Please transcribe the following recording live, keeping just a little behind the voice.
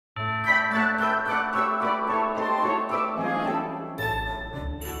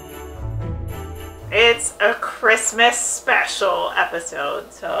it's a Christmas special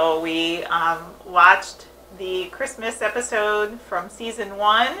episode. So we watched the Christmas episode from season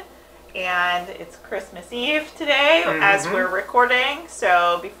 1, and it's Christmas Eve today as we're recording.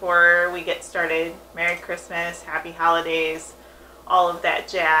 So before we get started, Merry Christmas, Happy Holidays, all of that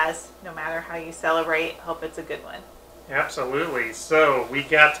jazz. No matter how you celebrate, hope it's a good one. Absolutely. So we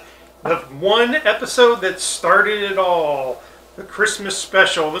got the one episode that started it all, the Christmas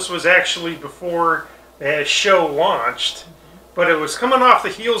special. This was actually before the show launched, but it was coming off the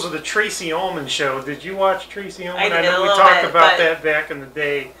heels of the Tracy Ullman show. Did you watch Tracy Ullman? I know we talked about that back in the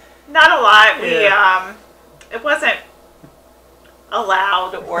day. Not a lot. Yeah. It wasn't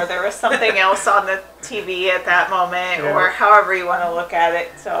allowed, or there was something else on the TV at that moment, or however you want to look at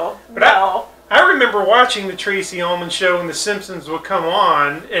it. So, but no. I remember watching the Tracy Ullman show and the Simpsons would come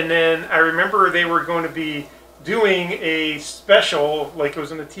on, and then I remember they were going to be doing a special, like it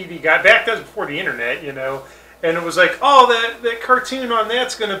was in the TV guide. Back then, before the internet, you know, and it was like, oh, that cartoon on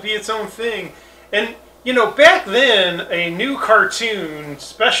that's going to be its own thing. And, you know, back then, a new cartoon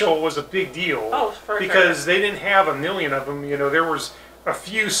special was a big deal. Oh, for because they didn't have a million of them. You know, there was a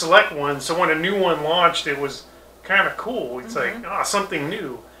few select ones. So when a new one launched, it was kind of cool. It's like, something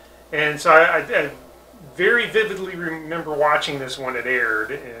new. And so I very vividly remember watching this when it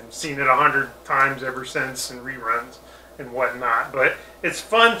aired and seen it 100 times ever since in reruns and whatnot. But it's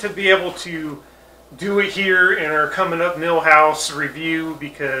fun to be able to do it here in our coming up Milhouse review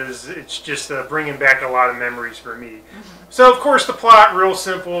because it's just bringing back a lot of memories for me. So, of course, the plot, real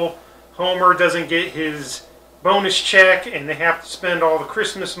simple. Homer doesn't get his bonus check and they have to spend all the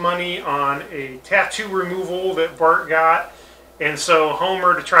Christmas money on a tattoo removal that Bart got. And so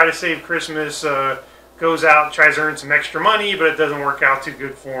Homer, to try to save Christmas, goes out and tries to earn some extra money, but it doesn't work out too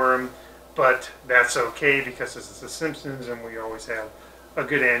good for him. But that's okay because this is The Simpsons and we always have a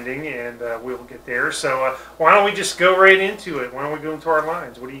good ending, and we'll get there. So why don't we just go right into it? Why don't we go into our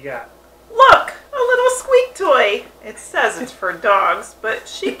lines? What do you got? Look, a little squeak toy. It says it's for dogs, but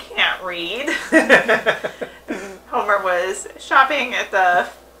she can't read. Homer was shopping at the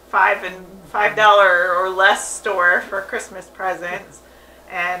 $5 or less store for Christmas presents,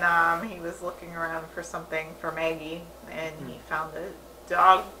 and he was looking around for something for Maggie, and he found a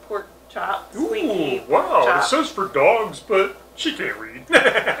dog pork chop. Squeaky. Ooh, wow! Chop. It says for dogs, but she can't read.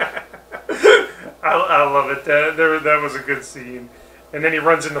 I love it. That was a good scene. And then he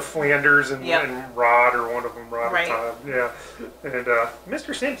runs into Flanders and Rod, or one of them, Rod or Todd. Yeah. And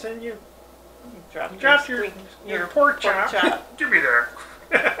Mr. Simpson, you dropped your pork chop. Give me that.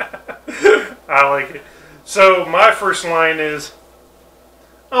 I like it. So my first line is,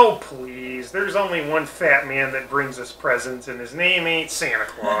 "Oh please, there's only one fat man that brings us presents, and his name ain't Santa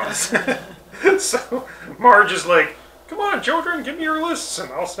Claus." So Marge is like, "Come on, children, give me your lists,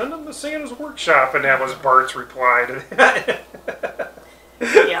 and I'll send them to Santa's workshop." And that was Bart's reply to that.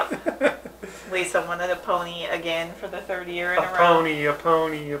 Yep. Lisa wanted a pony again for the third year in a row. A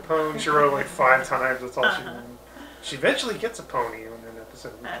pony. She wrote like 5 times. That's all she wanted. She eventually gets a pony in an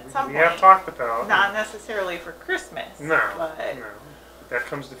episode. We have talked about. Not necessarily for Christmas. No. But that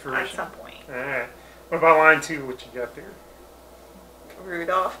comes to fruition. At some point. All right. What about line 2? What you got there?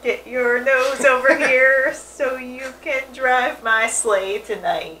 Rudolph, get your nose over here so you can drive my sleigh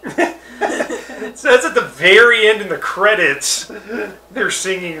tonight. So that's at the very end in the credits. They're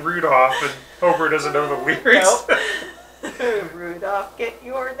singing Rudolph, and Homer doesn't know the lyrics. Nope. Rudolph, get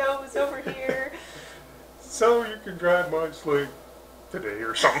your nose over here. So you can drive my sleigh today,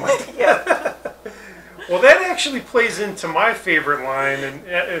 or something like that. Yep. Well, that actually plays into my favorite line, and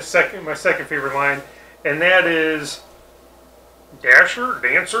my second favorite line, and that is Dasher,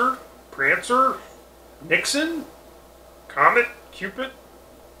 Dancer, Prancer, Nixon, Comet, Cupid,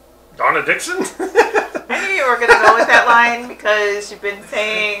 Donna Dixon. I knew you were going to go with that line because you've been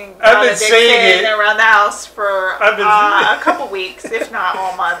saying Donna Dixon around the house for a couple weeks, if not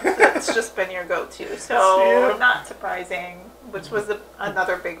all month. It's just been your go-to. So not surprising, which was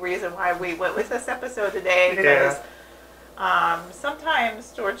another big reason why we went with this episode today, because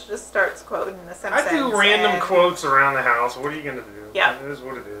sometimes George just starts quoting The Simpsons. I do random quotes around the house. What are you going to do? Yeah. It is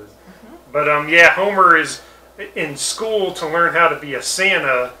what it is. But Homer is in school to learn how to be a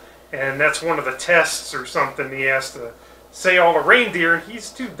Santa, and that's one of the tests or something. He has to say all the reindeer, and he's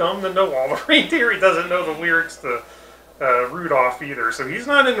too dumb to know all the reindeer. He doesn't know the lyrics to Rudolph either, so he's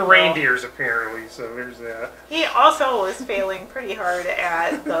not into reindeers apparently, so there's that. He also was failing pretty hard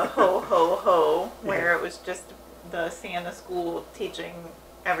at the ho ho ho, where it was just the Santa school teaching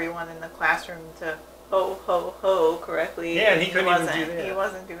everyone in the classroom to ho ho ho correctly. Yeah, and he couldn't even do that. He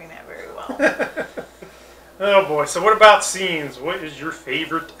wasn't doing that very well. Oh boy. So what about scenes? What is your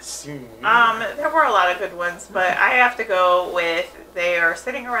favorite scene? There were a lot of good ones, but I have to go with they are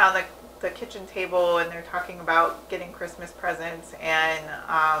sitting around the kitchen table and they're talking about getting Christmas presents, and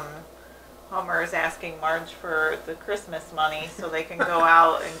Homer is asking Marge for the Christmas money so they can go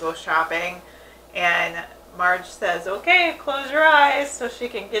out and go shopping, and Marge says, "Okay, close your eyes," so she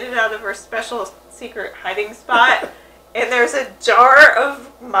can get it out of her special secret hiding spot, and there's a jar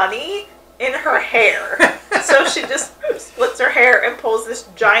of money in her hair. So she just splits her hair and pulls this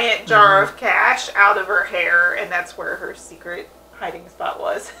giant jar of cash out of her hair, and that's where her secret hiding spot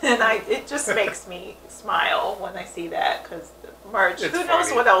was. And it just makes me smile when I see that, because Marge, who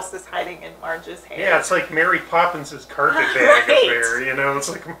knows what else is hiding in Marge's hair. Yeah, it's like Mary Poppins' carpet bag up there, you know? It's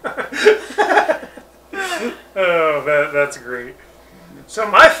like... Oh, that's great. So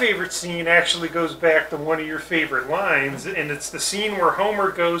my favorite scene actually goes back to one of your favorite lines, and it's the scene where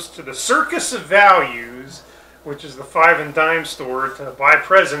Homer goes to the Circus of Values, which is the 5 and dime store, to buy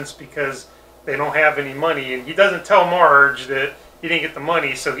presents because they don't have any money, and he doesn't tell Marge that he didn't get the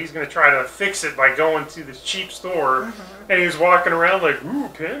money, so he's going to try to fix it by going to this cheap store, and he's walking around like, ooh,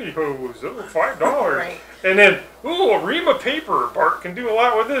 pantyhose, oh, $5. Right. And then, ooh, a ream of paper, Bart can do a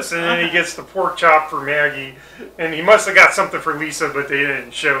lot with this, and then he gets the pork chop for Maggie, and he must have got something for Lisa, but they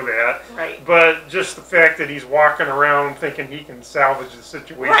didn't show that. Right. But just the fact that he's walking around thinking he can salvage the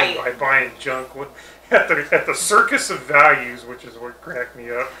situation by buying junk at the Circus of Values, which is what cracked me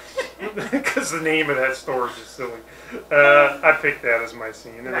up, because the name of that store is just silly. I picked that as my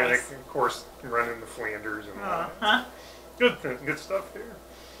scene, and then of course running the Flanders and all that. Good stuff there.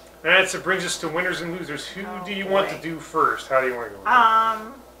 All right, so it brings us to winners and losers. Who do you want to do first? How do you want to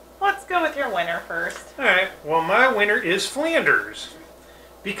go? Let's go with your winner first. All right. Well, my winner is Flanders,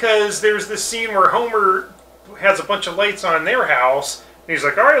 because there's this scene where Homer has a bunch of lights on their house. And he's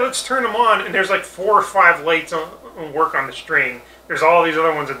like, all right, let's turn them on. And there's like 4 or 5 lights on work on the string. There's all these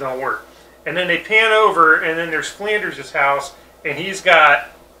other ones that don't work. And then they pan over, and then there's Flanders' house, and he's got,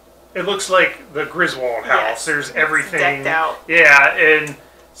 it looks like the Griswold house. Yes, there's everything. Decked out. Yeah, and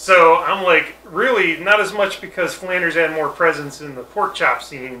so I'm like, really, not as much because Flanders had more presence in the pork chop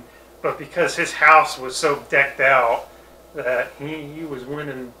scene, but because his house was so decked out that he was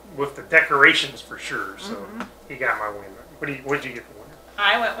winning with the decorations for sure. So he got my winner. What'd you get for winner?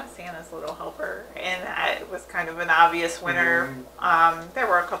 I went with Santa's Little Helper, and that was kind of an obvious winner. There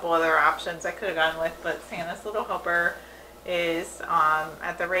were a couple other options I could have gone with, but Santa's Little Helper is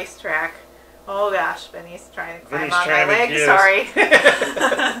at the racetrack. Oh gosh, Benny's trying to climb on my leg. Sorry.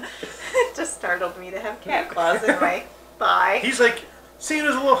 It just startled me to have cat claws in my thigh. He's like,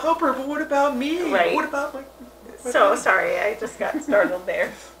 Santa's Little Helper, but what about me? Right. What about my... So sorry, I just got startled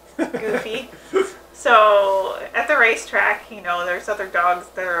there. Goofy. So at the racetrack, there's other dogs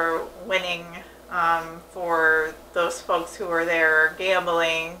that are winning for those folks who are there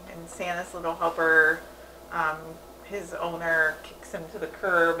gambling, and Santa's Little Helper, his owner kicks him to the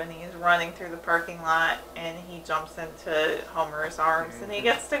curb, and he's running through the parking lot, and he jumps into Homer's arms, and he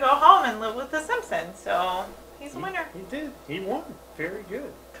gets to go home and live with the Simpsons. So he's a winner. He did. He won. Very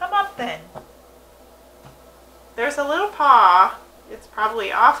good. Come up then. There's a little paw. It's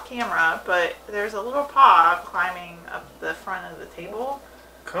probably off camera, but there's a little paw climbing up the front of the table.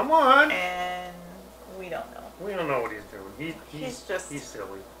 Come on. And we don't know. We don't know what he's doing. He's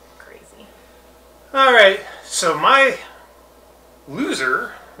silly. Crazy. All right. So my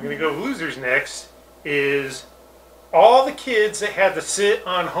loser, I'm going to go losers next, is all the kids that had to sit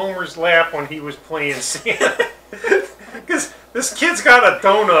on Homer's lap when he was playing Santa. Because this kid's got a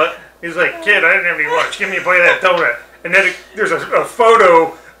donut. He's like, kid, I didn't have any lunch. Give me a bite of that donut. And then there's a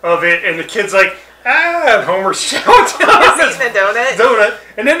photo of it, and the kid's like, and Homer's shouting He's eating the donut.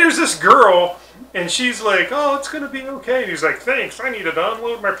 And then there's this girl, and she's like, oh, it's going to be okay. And he's like, thanks, I needed to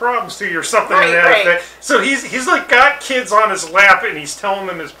unload my problems to you, or something like that. Right. So he's like got kids on his lap, and he's telling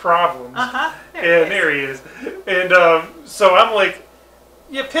them his problems. There he is. And so I'm like,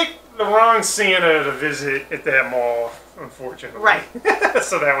 you picked the wrong Santa to visit at that mall. Unfortunately. Right.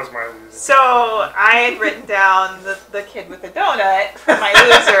 So that was my loser. So I had written down the kid with the donut for my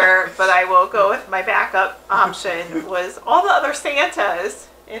loser, but I will go with my backup option was all the other Santas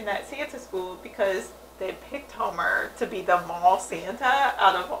in that Santa school, because they picked Homer to be the mall Santa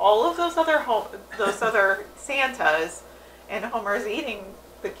out of all of those other Santas, and Homer's eating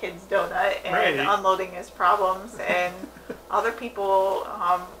the kid's donut and unloading his problems, and other people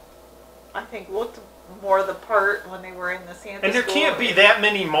I think looked more the part when they were in the Santa And there school. can't be that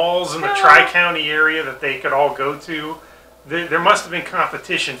many malls in the Tri-County area that they could all go to. There must have been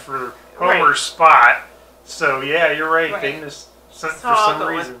competition for Homer's spot. So yeah, you're right. They missed for some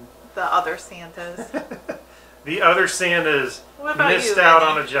reason. The other Santas. the other Santas missed out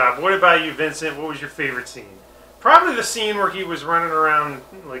on a job. What about you, Vincent? What was your favorite scene? Probably the scene where he was running around,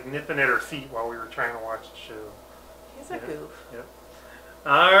 like, nipping at her feet while we were trying to watch the show. He's a goof. Yep.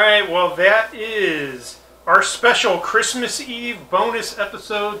 All right, well, that is our special Christmas Eve bonus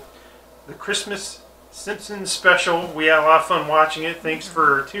episode, the Christmas Simpsons special. We had a lot of fun watching it. Thanks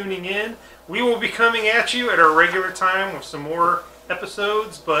for tuning in. We will be coming at you at our regular time with some more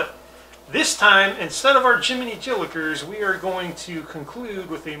episodes, but this time, instead of our Jiminy Jillikers, we are going to conclude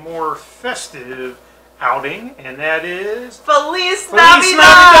with a more festive outing, and that is Feliz Feliz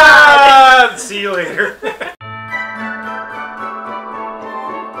Navidad! Navidad! See you later.